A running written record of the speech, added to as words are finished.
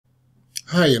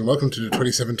Hi and welcome to the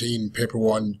 2017 Paper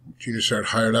 1 Junior Cert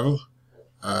Higher Level.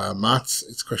 Maths,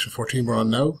 it's question 14 we're on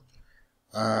now.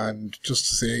 And just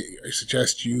to say, I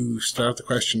suggest you start the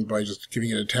question by just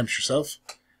giving it an attempt yourself.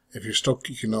 If you're stuck,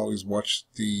 you can always watch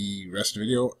the rest of the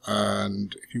video.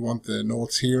 And if you want the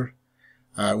notes here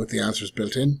with the answers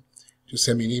built in, just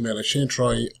send me an email at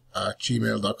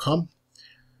shanetroy@gmail.com.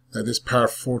 Now this part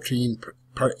 14,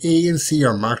 part A and C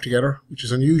are marked together, which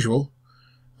is unusual.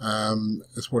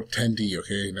 It's worth 10D,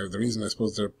 okay? Now, the reason I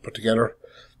suppose they're put together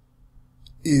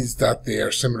is that they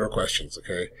are similar questions,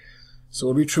 okay? So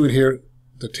we'll read through it here.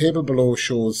 The table below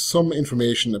shows some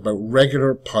information about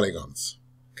regular polygons.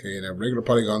 Okay, now regular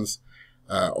polygons,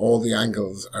 all the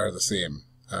angles are the same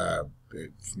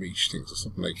from each thing. So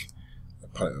something like a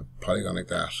polygon like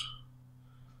that.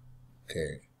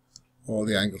 Okay, all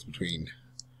the angles between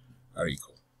are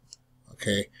equal.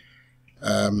 Okay.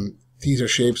 These are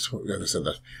shapes, I said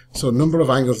that. So number of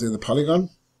angles in the polygon,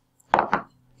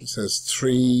 it says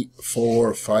 3,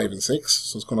 4, 5 and 6,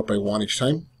 so it's going up by 1 each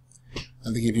time.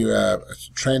 And they give you a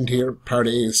trend here. Part A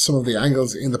is some of the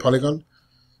angles in the polygon.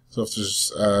 So if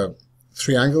there's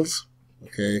 3 angles,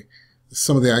 okay,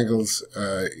 some of the angles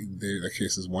in that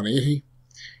case is 180.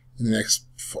 In the next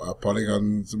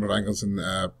polygon, the number of angles in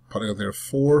the polygon there are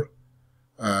 4,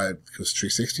 because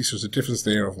 360, so there's a difference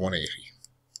there of 180.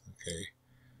 Okay.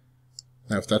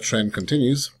 Now, if that trend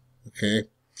continues, okay,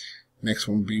 next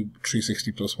one will be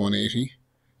 360 plus 180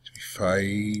 to be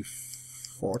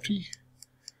 540,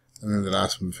 and then the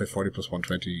last one, 540 plus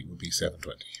 120, will be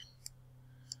 720.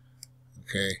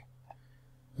 Okay,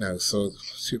 now, so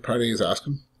see what part A is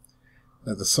asking.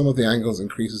 Now, the sum of the angles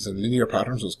increases in linear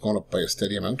patterns, so it's going up by a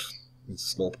steady amount, means the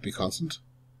slope will be constant.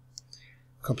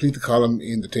 Complete the column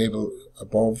in the table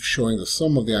above showing the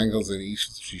sum of the angles in each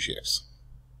of the 3 shapes.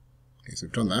 Okay, so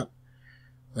we've done that.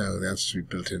 Now the answer should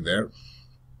be built in there.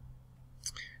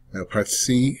 Now part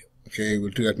C, okay,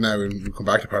 we'll do that now and we'll come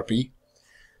back to part B.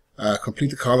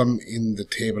 Complete the column in the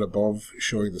table above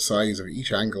showing the size of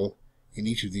each angle in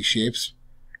each of these shapes.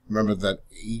 Remember that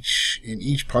in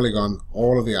each polygon,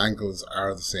 all of the angles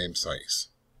are the same size.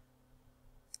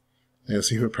 Now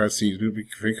see here part C, you'll be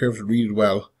very careful to read it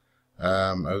well.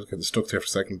 I was getting stuck there for a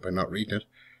second by not reading it.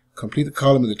 Complete the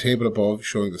column in the table above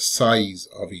showing the size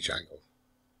of each angle.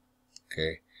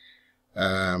 Okay,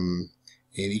 in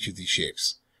each of these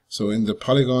shapes. So in the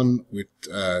polygon with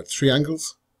 3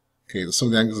 angles, okay, the sum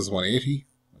of the angles is 180.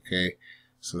 Okay,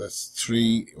 so that's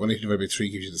 180 divided by 3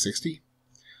 gives you the 60.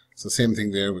 So same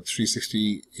thing there with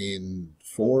 360 in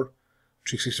 4.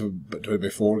 360 divided by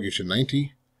 4 gives you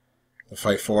 90. The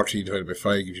 540 divided by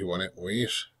 5 gives you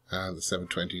 108, and the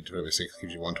 720 divided by 6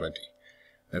 gives you 120.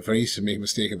 Now, very easy to make a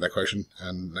mistake in that question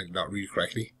and not read it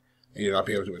correctly. And you'll not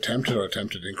be able to attempt it or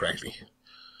attempt it incorrectly.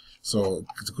 So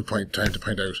it's a good time to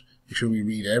point out, make sure we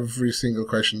read every single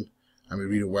question and we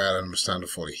read it well and understand it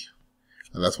fully.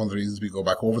 And that's one of the reasons we go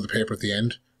back over the paper at the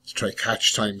end to try to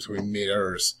catch times where we made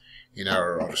errors in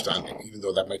our understanding, even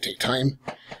though that might take time.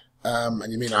 And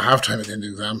you may not have time at the end of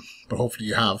the exam, but hopefully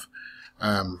you have.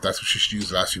 That's what you should use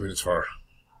the last few minutes for.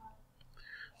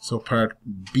 So part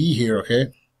B here,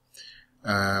 okay.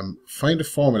 Find a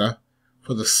formula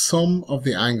for the sum of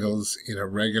the angles in a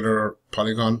regular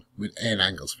polygon with n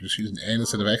angles. We're just using n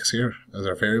instead of x here as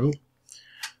our variable.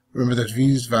 Remember that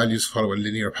these values follow a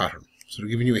linear pattern. So they're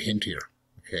giving you a hint here.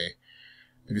 Okay.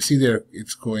 If you see there,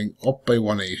 it's going up by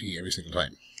 180 every single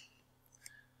time.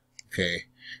 Okay.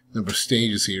 Number of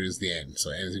stages here is the n.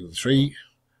 So n is equal to 3,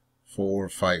 4,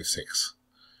 5, 6.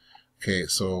 Okay,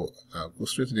 so go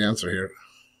straight to the answer here.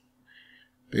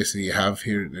 Basically, you have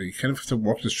here, you kind of have to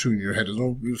work this through in your head. There's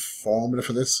no real formula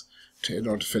for this in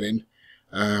order to fill in.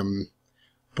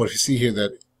 But if you see here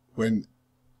that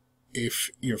if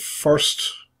your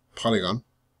first polygon,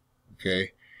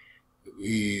 okay,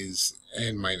 is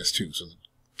n minus 2, so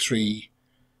 3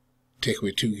 take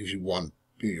away 2 gives you 1,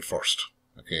 being your first,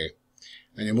 okay,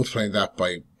 and you're multiplying that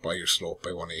by your slope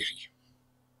by 180.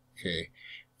 Okay,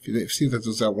 if you see that,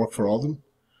 does that work for all of them?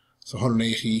 So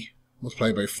 180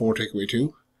 multiplied by 4 take away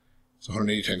 2. So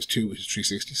 180 times 2, which is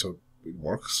 360, so it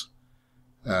works.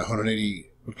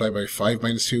 180 multiplied by 5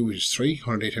 minus 2, which is 3.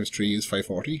 180 times 3 is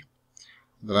 540.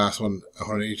 The last one,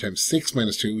 180 times 6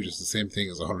 minus 2, which is the same thing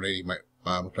as 180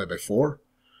 multiplied by 4,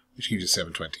 which gives you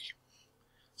 720.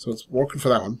 So it's working for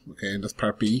that one, okay, and that's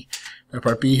part B. Now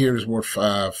part B here is worth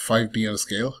 5B on the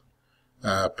scale.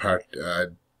 Part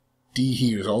D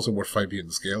here is also worth 5B on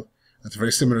the scale. That's a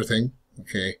very similar thing,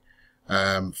 okay.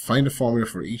 Find a formula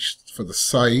for the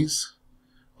size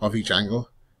of each angle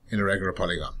in a regular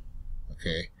polygon.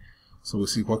 Okay, so we'll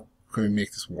see what can we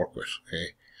make this work with.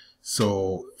 Okay,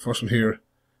 so first one here,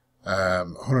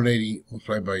 180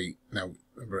 multiplied by, now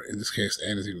remember in this case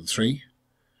n is equal to 3.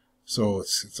 So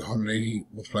it's 180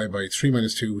 multiplied by 3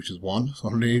 minus 2, which is 1. So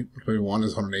 180 multiplied by 1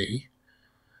 is 180.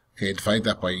 Okay, divide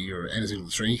that by your n is equal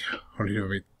to 3.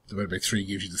 180 divided by 3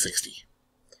 gives you the 60.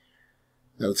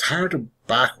 Now it's hard to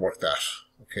back work that,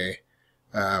 okay,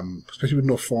 especially with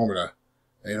no formula,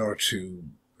 in order to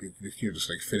just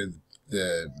like fill in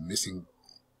the missing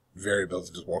variables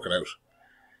and just work it out.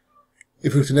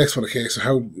 If we look at the next one, okay, so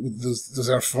how does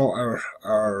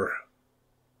our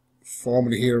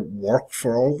formula here work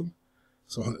for all of them?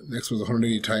 So next was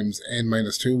 180 times n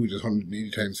minus 2, which is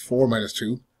 180 times 4 minus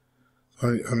 2.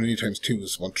 180 times 2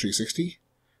 is 1360.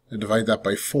 And divide that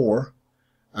by 4,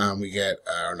 and we get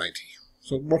our 90.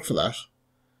 So it worked for that.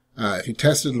 If you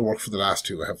test it, it'll work for the last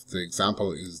two. I have the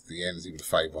example is the n is equal to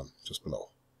 5,1, just below.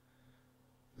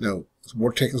 Now, it's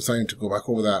worth taking some time to go back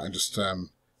over that and just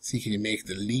see can you make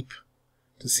the leap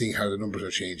to seeing how the numbers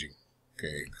are changing. Okay,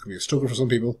 it could be a struggle for some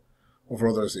people, or for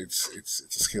others, it's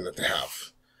a skill that they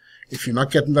have. If you're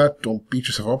not getting that, don't beat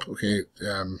yourself up. Okay,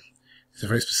 it's a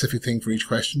very specific thing for each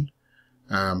question,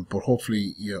 but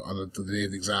hopefully, on the day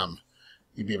of the exam,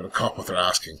 you'll be able to cop what they're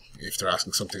asking if they're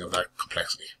asking something of that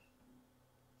complexity.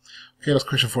 Okay, that's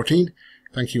question 14.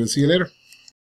 Thank you and see you later.